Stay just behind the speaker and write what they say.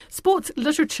Sports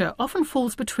literature often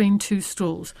falls between two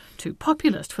stools, too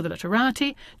populist for the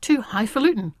literati, too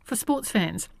highfalutin for sports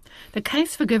fans. The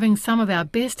case for giving some of our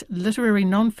best literary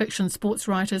non-fiction sports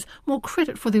writers more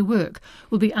credit for their work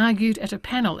will be argued at a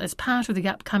panel as part of the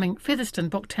upcoming Featherston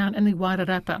Booktown in the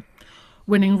Wairarapa.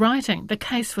 Winning Writing, the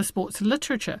case for sports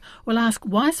literature, will ask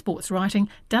why sports writing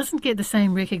doesn't get the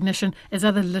same recognition as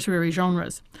other literary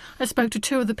genres. I spoke to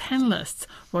two of the panellists,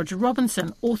 Roger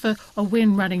Robinson, author of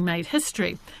When Running Made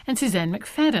History, and Suzanne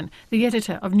McFadden, the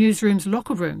editor of Newsroom's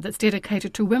LockerRoom that's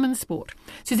dedicated to women's sport.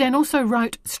 Suzanne also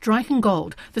wrote Striking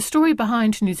Gold, the story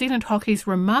behind New Zealand hockey's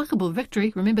remarkable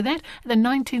victory, remember that, at the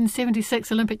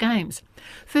 1976 Olympic Games.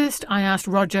 First, I asked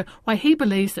Roger why he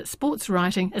believes that sports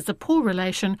writing is the poor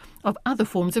relation of other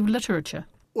forms of literature.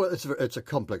 Well, it's a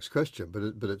complex question,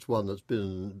 but it's one that's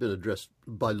been addressed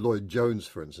by Lloyd Jones,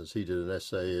 for instance. He did an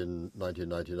essay in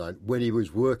 1999 when he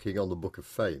was working on the Book of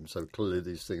Fame, so clearly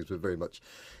these things were very much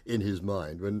in his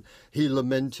mind, when he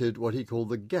lamented what he called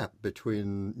the gap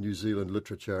between New Zealand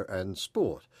literature and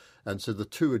sport. And so the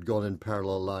two had gone in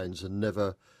parallel lines and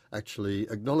never actually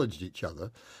acknowledged each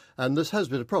other. And this has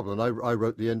been a problem. I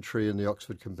wrote the entry in the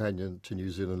Oxford Companion to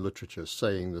New Zealand Literature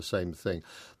saying the same thing.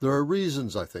 There are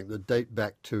reasons, I think, that date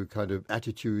back to kind of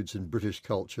attitudes in British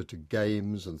culture to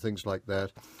games and things like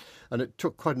that. And it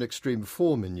took quite an extreme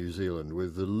form in New Zealand,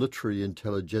 with the literary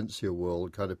intelligentsia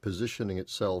world kind of positioning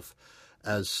itself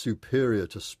as superior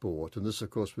to sport. And this, of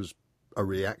course, was a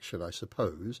reaction, I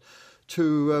suppose,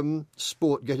 to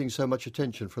sport getting so much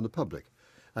attention from the public,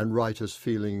 and writers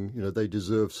feeling, they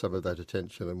deserve some of that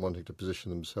attention and wanting to position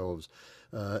themselves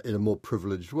in a more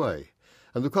privileged way.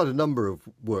 And there are quite a number of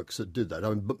works that did that. I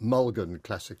mean, Mulligan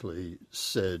classically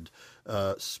said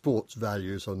sports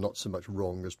values are not so much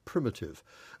wrong as primitive.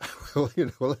 Well,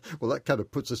 that kind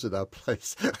of puts us in our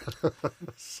place.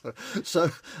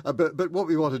 But what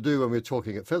we want to do when we're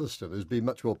talking at Featherston is be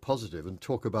much more positive and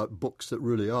talk about books that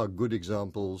really are good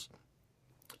examples,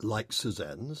 like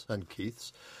Suzanne's and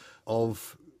Keith's,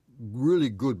 of really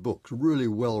good books, really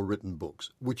well-written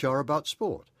books, which are about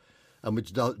sport and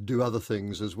which do other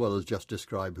things as well as just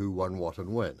describe who won what and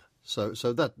when. So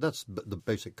that's the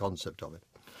basic concept of it.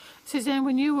 Suzanne,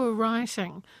 when you were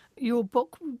writing your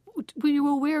book, were you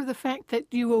aware of the fact that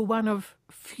you were one of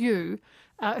few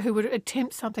who would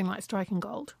attempt something like Striking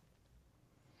Gold?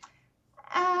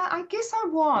 I guess I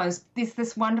was. There's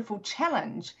this wonderful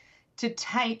challenge to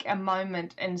take a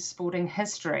moment in sporting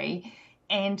history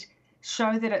and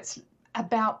show that it's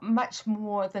about much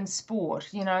more than sport,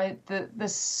 the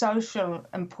social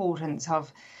importance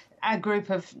of a group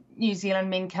of New Zealand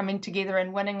men coming together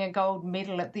and winning a gold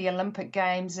medal at the Olympic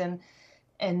Games in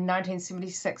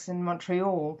 1976 in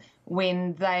Montreal,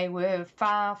 when they were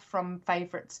far from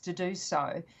favourites to do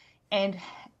so, and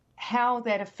how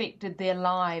that affected their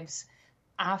lives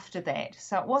after that.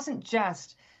 So it wasn't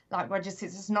just, like Roger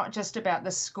says, it's not just about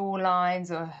the score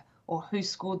lines or who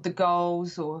scored the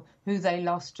goals or who they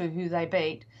lost to, who they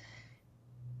beat.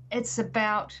 It's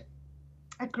about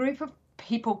a group of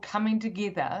people coming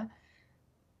together,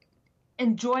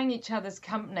 enjoying each other's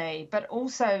company, but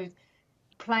also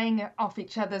playing off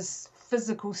each other's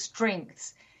physical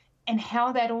strengths, and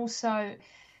how that also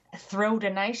thrilled a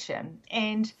nation.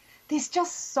 And there's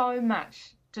just so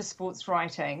much to sports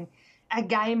writing. A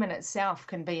game in itself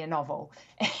can be a novel.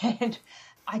 And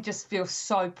I just feel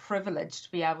so privileged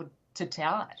to be able to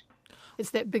tell it.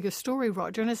 It's that bigger story,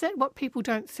 Roger, and is that what people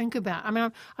don't think about? I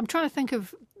mean, I'm trying to think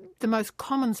of the most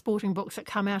common sporting books that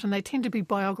come out, and they tend to be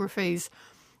biographies,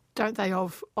 don't they,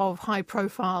 of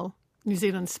high-profile New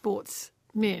Zealand sports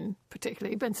men,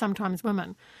 particularly, but sometimes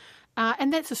women.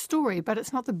 And that's a story, but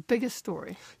it's not the biggest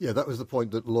story. Yeah, that was the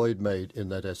point that Lloyd made in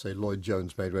that essay, Lloyd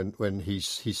Jones made, when he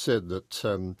said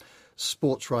that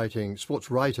sports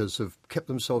writers have kept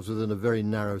themselves within a very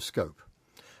narrow scope.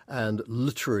 And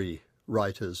literary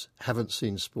writers haven't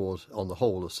seen sport on the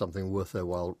whole as something worth their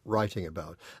while writing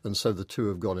about. And so the two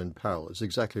have gone in parallel. It's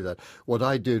exactly that. What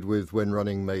I did with When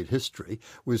Running Made History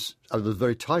was, the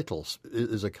very title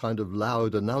is a kind of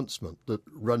loud announcement that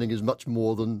running is much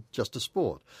more than just a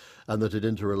sport, and that it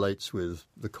interrelates with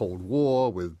the Cold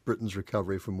War, with Britain's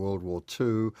recovery from World War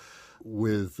II,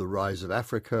 with the rise of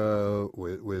Africa,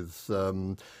 with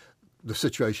the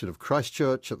situation of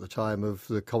Christchurch at the time of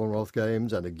the Commonwealth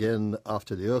Games, and again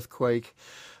after the earthquake,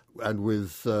 and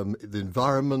with the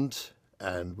environment,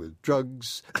 and with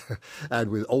drugs,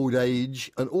 and with old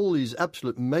age, and all these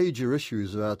absolute major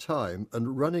issues of our time,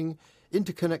 and running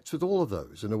interconnects with all of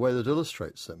those in a way that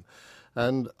illustrates them.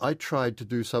 And I tried to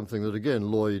do something that,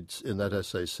 again, Lloyd in that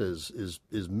essay says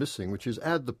is missing, which is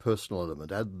add the personal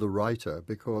element, add the writer,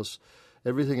 because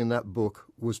everything in that book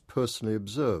was personally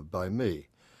observed by me.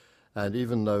 And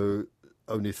even though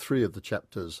only 3 of the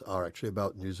chapters are actually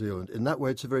about New Zealand, in that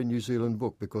way it's a very New Zealand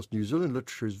book, because New Zealand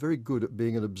literature is very good at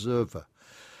being an observer.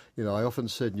 You know, I often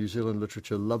said New Zealand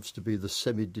literature loves to be the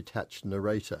semi-detached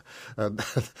narrator. And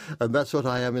that's what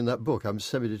I am in that book. I'm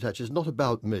semi-detached. It's not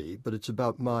about me, but it's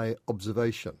about my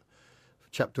observation.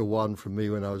 Chapter 1 from me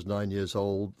when I was 9 years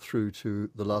old through to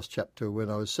the last chapter when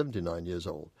I was 79 years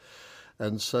old.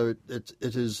 And so it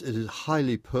is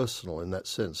highly personal in that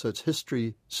sense. So it's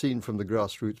history seen from the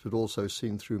grassroots, but also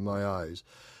seen through my eyes.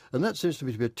 And that seems to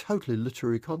me to be a totally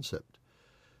literary concept,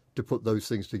 to put those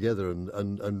things together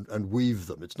and weave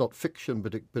them. It's not fiction,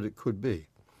 but it could be.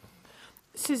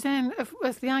 Suzanne,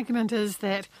 if the argument is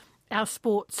that our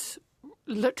sports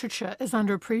literature is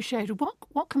underappreciated,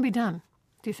 what can be done,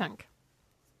 do you think?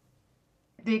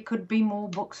 There could be more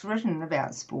books written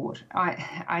about sport.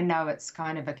 I know it's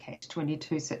kind of a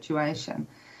catch-22 situation,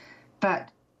 but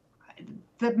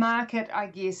the market, I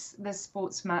guess, the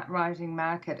sports writing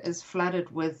market is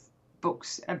flooded with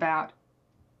books about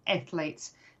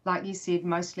athletes, like you said,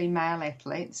 mostly male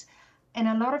athletes. In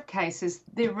a lot of cases,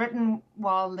 they're written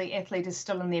while the athlete is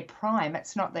still in their prime.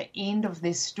 It's not the end of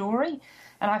their story.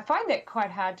 And I find that quite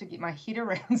hard to get my head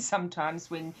around sometimes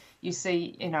when you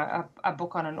see, you know, a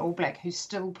book on an All Black who's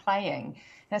still playing.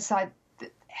 And it's like,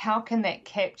 how can that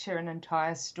capture an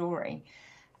entire story?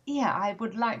 Yeah, I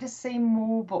would like to see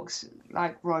more books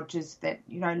like Roger's that,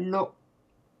 you know, look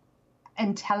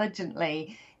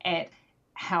intelligently at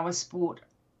how a sport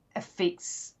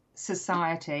affects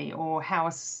society, or how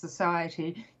a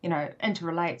society, you know,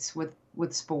 interrelates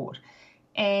with sport.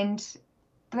 And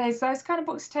those kind of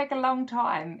books take a long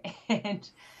time. And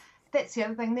that's the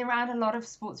other thing. There aren't a lot of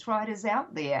sports writers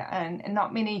out there, and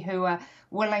not many who are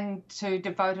willing to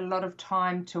devote a lot of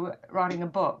time to writing a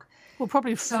book. Well,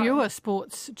 probably fewer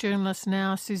sports journalists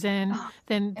now, Suzanne,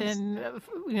 than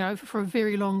you know, for a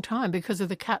very long time because of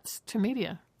the cuts to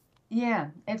media. Yeah,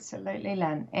 absolutely,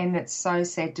 Lynn. And it's so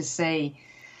sad to see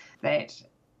that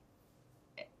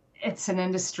it's an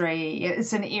industry,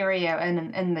 it's an area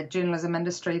in the journalism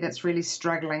industry that's really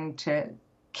struggling to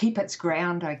keep its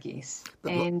ground, I guess.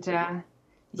 And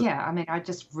yeah, I mean, I'd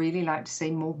just really like to see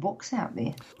more books out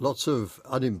there. Lots of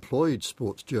unemployed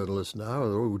sports journalists now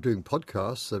are all doing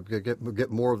podcasts, so get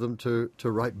more of them to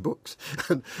write books.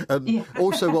 and Yeah.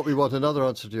 Also what we want, another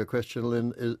answer to your question,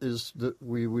 Lynn, is that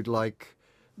we would like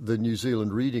the New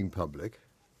Zealand reading public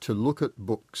to look at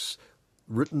books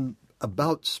written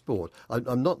about sport.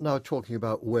 I'm not now talking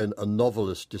about when a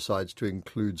novelist decides to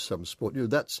include some sport. You know,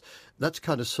 that's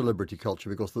kind of celebrity culture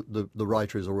because the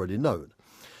writer is already known.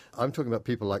 I'm talking about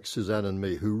people like Suzanne and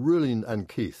me and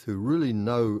Keith, who really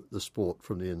know the sport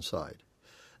from the inside,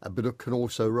 but can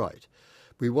also write.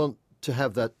 We want to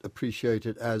have that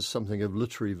appreciated as something of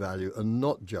literary value and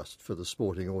not just for the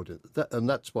sporting audience. And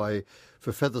that's why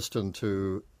for Featherston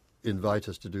to invite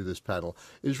us to do this panel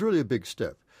is really a big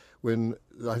step. When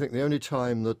I think the only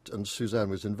time that, and Suzanne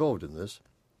was involved in this,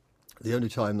 the only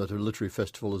time that a literary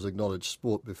festival has acknowledged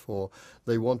sport before,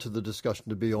 they wanted the discussion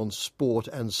to be on sport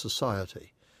and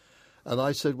society. And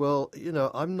I said, well, you know,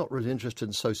 I'm not really interested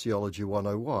in Sociology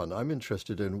 101. I'm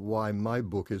interested in why my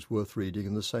book is worth reading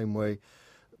in the same way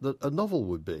that a novel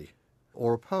would be,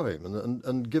 or a poem,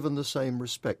 and given the same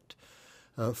respect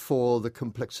for the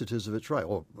complexities of its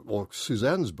writing. Or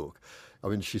Suzanne's book. I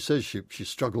mean, she says she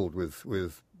struggled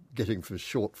with getting from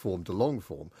short form to long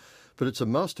form, but it's a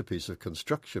masterpiece of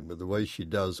construction with the way she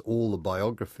does all the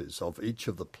biographies of each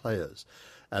of the players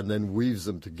and then weaves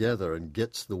them together and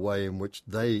gets the way in which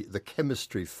the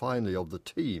chemistry finally of the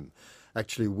team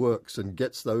actually works and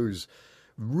gets those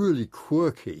really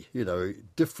quirky, you know,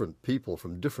 different people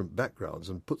from different backgrounds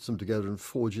and puts them together and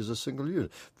forges a single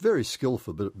unit. Very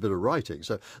skillful bit of writing.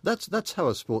 So that's how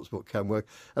a sports book can work.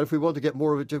 And if we want to get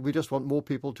more of it, we just want more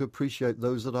people to appreciate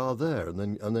those that are there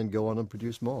and then go on and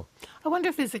produce more. I wonder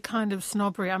if there's a kind of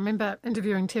snobbery. I remember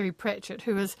interviewing Terry Pratchett,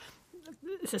 who is,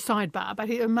 it's a sidebar, but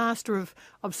he's a master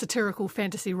of satirical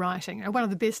fantasy writing, you know, one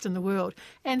of the best in the world.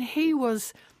 And he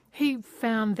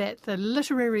found that the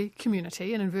literary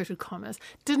community, in inverted commas,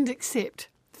 didn't accept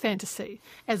fantasy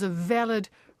as a valid,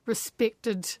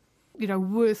 respected, you know,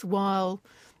 worthwhile,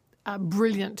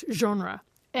 brilliant genre.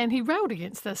 And he railed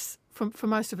against this for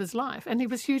most of his life, and he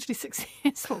was hugely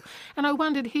successful. And I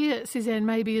wondered here, Suzanne,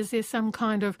 maybe is there some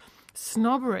kind of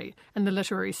snobbery in the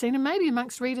literary scene, and maybe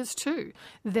amongst readers too,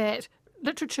 that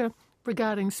literature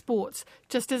regarding sports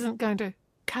just isn't going to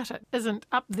cut it, isn't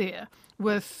up there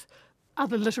with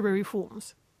other literary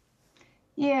forms?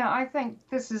 Yeah, I think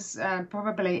this is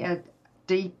probably a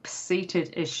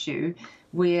deep-seated issue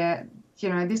where, you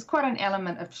know, there's quite an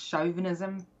element of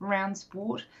chauvinism around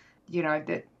sport, you know,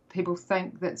 that people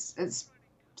think that it's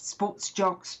sports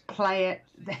jocks play it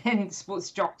and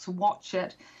sports jocks watch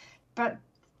it. But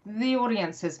the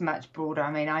audience is much broader.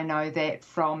 I mean, I know that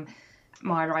from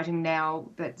my writing now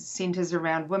that centres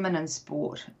around women in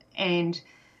sport, and,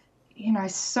 you know,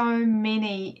 so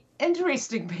many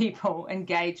interesting people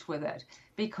engage with it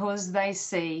because they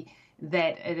see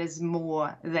that it is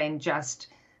more than just,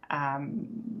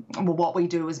 what we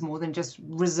do is more than just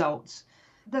results.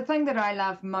 The thing that I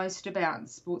love most about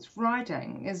sports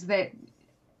writing is that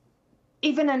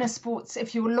even in a sports,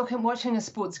 if you're watching a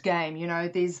sports game, you know,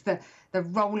 there's the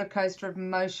roller coaster of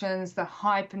emotions, the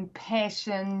hype and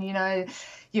passion, you know,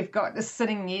 you've got the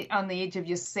sitting on the edge of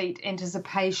your seat,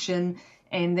 anticipation,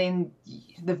 and then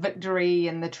the victory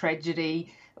and the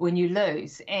tragedy when you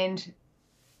lose. And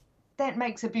that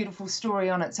makes a beautiful story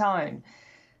on its own.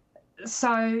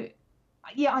 So,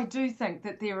 yeah, I do think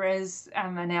that there is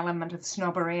an element of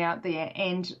snobbery out there.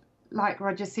 And like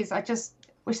Roger says, I just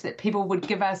wish that people would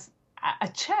give us a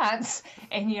chance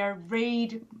and, you know,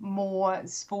 read more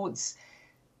sports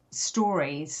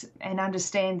stories and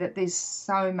understand that there's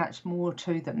so much more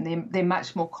to them. They're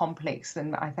much more complex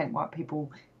than I think what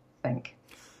people think.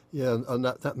 Yeah, and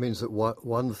that means that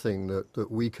one thing that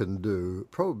we can do,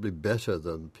 probably better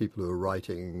than people who are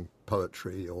writing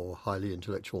poetry or highly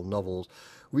intellectual novels,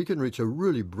 we can reach a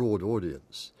really broad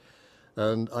audience.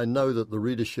 And I know that the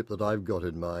readership that I've got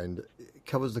in mind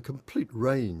covers the complete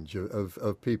range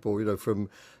of people, you know, from,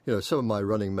 you know, some of my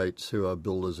running mates who are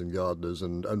builders and gardeners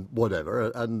and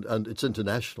whatever, and it's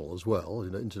international as well,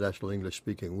 you know, international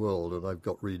English-speaking world, and I've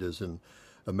got readers in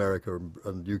America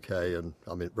and UK and,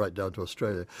 I mean, right down to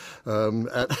Australia.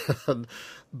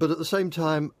 But at the same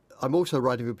time, I'm also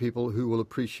writing for people who will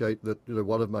appreciate that, you know,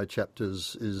 one of my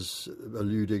chapters is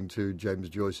alluding to James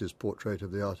Joyce's portrait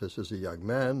of the artist as a young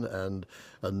man, and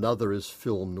another is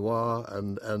film noir,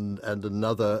 and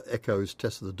another echoes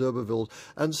Tess of the D'Urbervilles,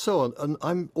 and so on. And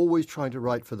I'm always trying to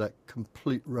write for that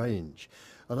complete range.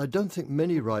 And I don't think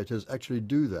many writers actually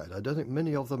do that. I don't think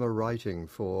many of them are writing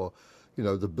for, you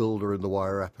know, the builder in the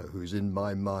Wairarapa, who's in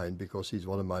my mind because he's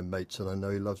one of my mates and I know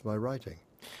he loves my writing.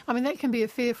 I mean, that can be a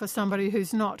fear for somebody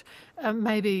who's not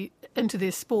maybe into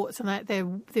their sports, and that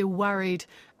they're worried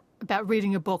about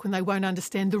reading a book and they won't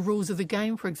understand the rules of the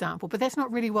game, for example. But that's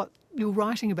not really what you're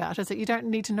writing about, is it? You don't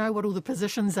need to know what all the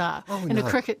positions are in a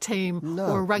cricket team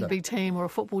or a rugby team or a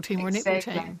football team or a netball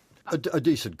team. A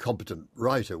decent, competent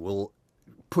writer will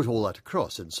put all that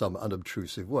across in some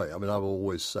unobtrusive way. I mean, I will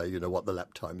always say, you know, what the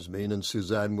lap times mean, and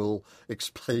Suzanne will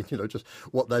explain, you know, just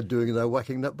what they're doing and they're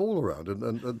whacking that ball around.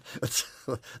 And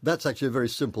that's actually a very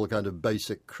simple kind of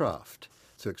basic craft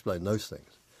to explain those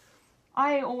things.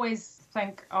 I always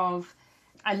think of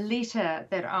a letter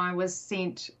that I was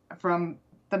sent from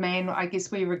the man I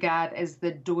guess we regard as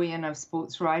the doyen of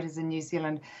sports writers in New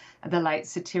Zealand, the late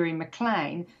Sir Terry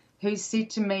McLean, who said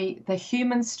to me, the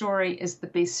human story is the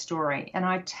best story. And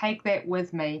I take that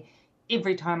with me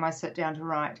every time I sit down to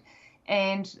write.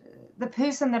 And the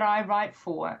person that I write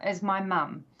for is my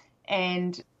mum.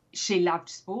 And she loved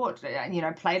sport, you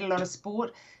know, played a lot of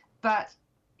sport, but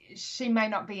she may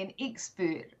not be an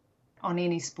expert on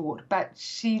any sport, but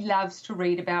she loves to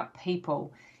read about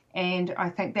people. And I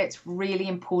think that's really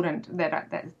important,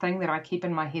 that thing that I keep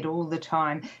in my head all the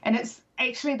time. And it's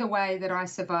actually the way that I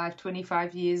survived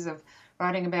 25 years of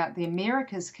writing about the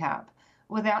America's Cup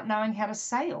without knowing how to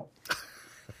sail.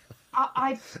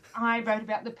 I wrote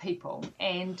about the people,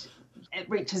 and it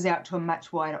reaches out to a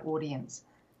much wider audience.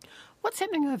 What's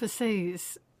happening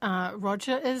overseas,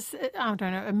 Roger? Is, I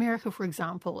don't know, America, for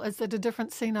example, is it a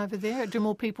different scene over there? Do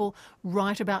more people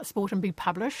write about sport and be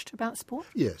published about sport?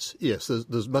 Yes.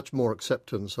 There's much more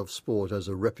acceptance of sport as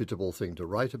a reputable thing to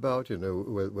write about, you know,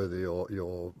 whether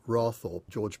you're Roth or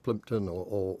George Plimpton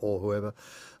or whoever.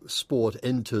 Sport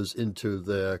enters into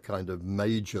their kind of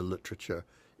major literature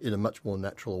in a much more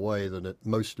natural way than it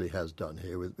mostly has done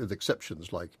here, with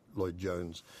exceptions like Lloyd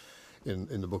Jones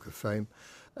in the Book of Fame.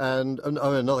 And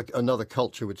another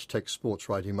culture which takes sports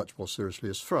writing much more seriously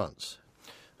is France.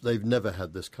 They've never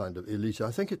had this kind of elite.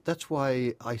 I think that's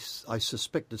why I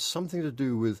suspect it's something to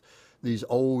do with these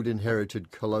old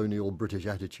inherited colonial British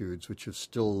attitudes which have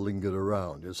still lingered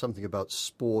around. There's something about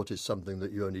sport is something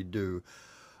that you only do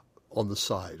on the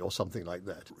side or something like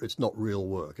that. It's not real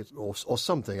work, or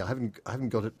something. I haven't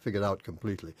got it figured out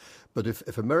completely. But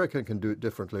if America can do it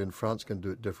differently and France can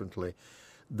do it differently,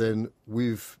 then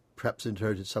we've perhaps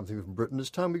inherited something from Britain.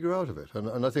 It's time we grew out of it.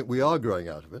 And I think we are growing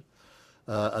out of it.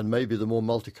 And maybe the more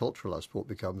multicultural our sport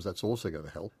becomes, that's also going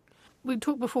to help. We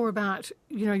talked before about,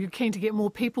 you're keen to get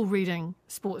more people reading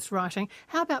sports writing.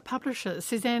 How about publishers?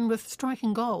 Suzanne, with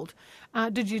Striking Gold,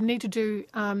 did you need to do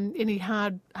any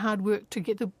hard work to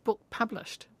get the book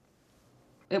published?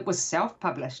 It was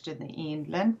self-published in the end,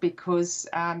 Lynn, because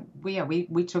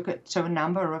we took it to a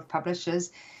number of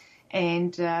publishers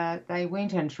and they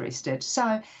weren't interested.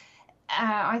 So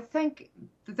I think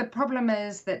the problem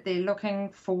is that they're looking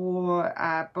for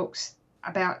books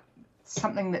about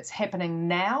something that's happening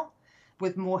now,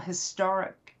 with more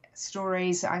historic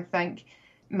stories, I think,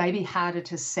 maybe harder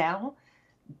to sell.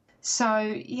 So,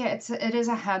 it is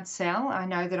a hard sell. I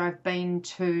know that I've been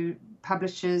to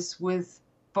publishers with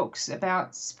books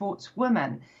about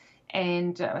sportswomen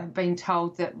and have been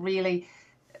told that really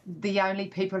the only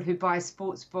people who buy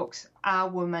sports books are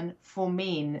women for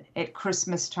men at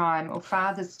Christmas time or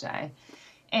Father's Day.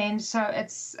 And so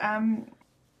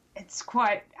it's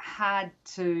quite hard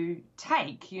to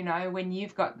take, when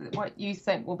you've got what you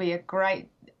think will be a great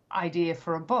idea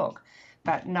for a book,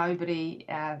 but nobody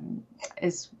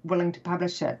is willing to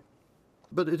publish it.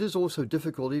 But it is also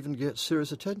difficult even to get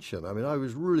serious attention. I mean, I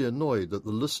was really annoyed that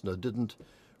the listener didn't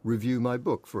review my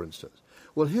book, for instance.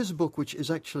 Well, here's a book which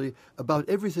is actually about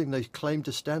everything they claim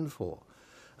to stand for.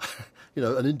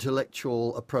 An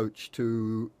intellectual approach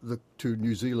to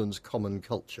New Zealand's common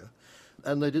culture.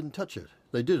 And they didn't touch it.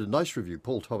 They did a nice review.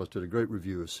 Paul Thomas did a great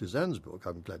review of Suzanne's book,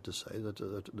 I'm glad to say, but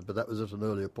that was at an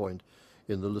earlier point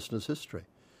in the listener's history.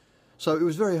 So it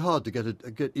was very hard to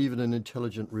get even an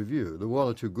intelligent review. There were one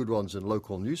or two good ones in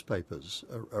local newspapers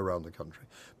around the country,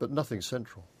 but nothing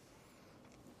central.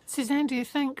 Suzanne, do you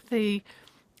think the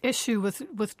issue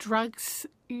with drugs,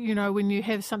 when you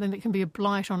have something that can be a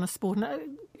blight on a sport,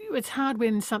 it's hard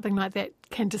when something like that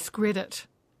can discredit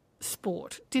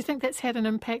sport. Do you think that's had an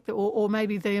impact, or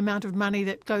maybe the amount of money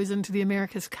that goes into the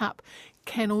America's Cup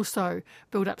can also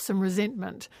build up some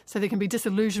resentment, so there can be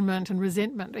disillusionment and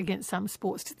resentment against some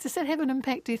sports? Does that have an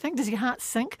impact, do you think? Does your heart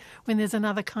sink when there's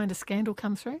another kind of scandal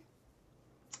come through?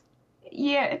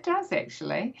 Yeah, it does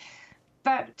actually.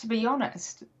 But to be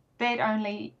honest, that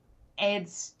only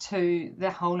adds to the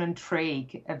whole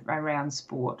intrigue around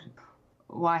sport.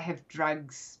 Why have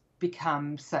drugs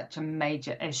become such a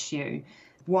major issue?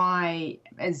 Why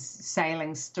is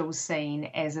sailing still seen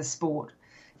as a sport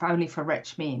only for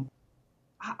rich men?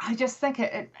 I just think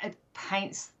it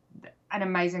paints an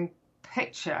amazing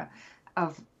picture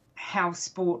of how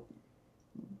sport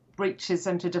reaches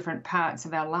into different parts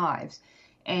of our lives.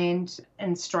 And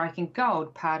in Striking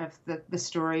Gold, part of the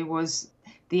story was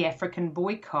the African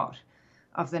boycott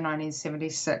of the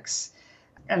 1976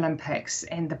 Olympics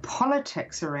and the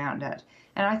politics around it.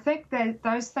 And I think that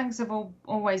those things have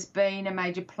always been a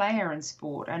major player in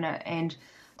sport. And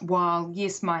while,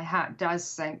 yes, my heart does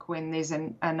sink when there's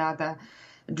another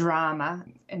drama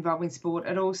involving sport,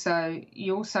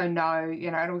 you also know,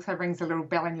 it also rings a little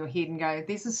bell in your head and go,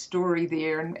 there's a story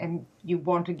there, and you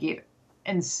want to get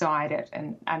inside it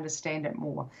and understand it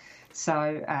more.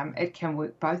 So it can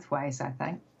work both ways, I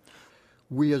think.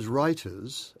 We as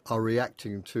writers are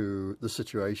reacting to the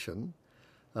situation,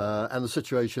 and the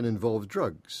situation involved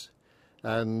drugs.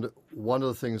 And one of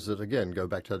the things that, again, go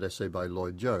back to that essay by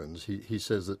Lloyd Jones, he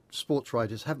says that sports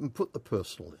writers haven't put the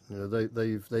personal in.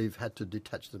 They've had to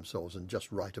detach themselves and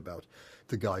just write about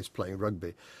the guys playing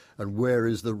rugby. And where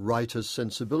is the writer's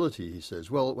sensibility, he says?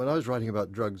 Well, when I was writing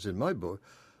about drugs in my book,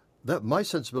 my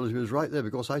sensibility was right there,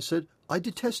 because I said, I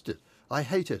detest it. I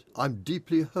hate it. I'm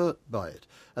deeply hurt by it.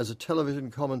 As a television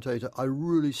commentator, I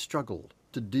really struggled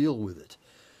to deal with it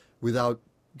without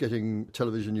getting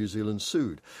Television New Zealand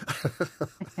sued.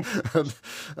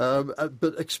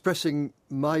 But expressing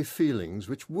my feelings,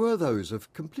 which were those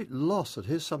of complete loss, that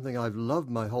here's something I've loved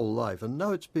my whole life, and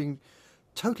now it's being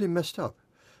totally messed up.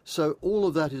 So all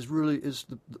of that is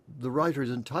the writer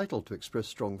is entitled to express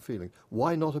strong feeling.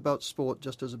 Why not about sport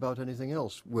just as about anything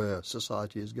else where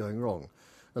society is going wrong?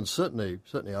 And certainly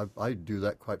I do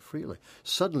that quite freely.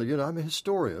 Suddenly, I'm a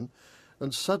historian,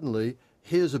 and suddenly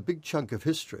here's a big chunk of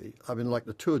history. I mean, like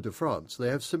the Tour de France, they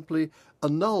have simply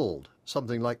annulled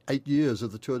something like 8 years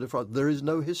of the Tour de France. There is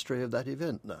no history of that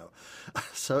event now.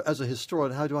 So as a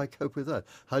historian, how do I cope with that?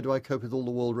 How do I cope with all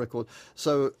the world records?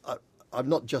 So I'm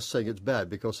not just saying it's bad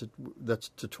because that's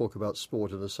to talk about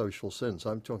sport in a social sense.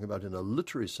 I'm talking about in a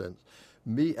literary sense.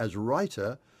 Me as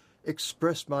writer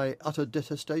express my utter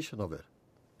detestation of it.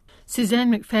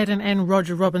 Suzanne McFadden and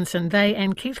Roger Robinson, they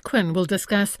and Keith Quinn will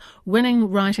discuss winning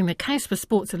Writing the Case for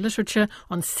Sports and Literature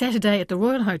on Saturday at the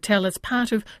Royal Hotel as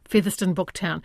part of Featherston Booktown.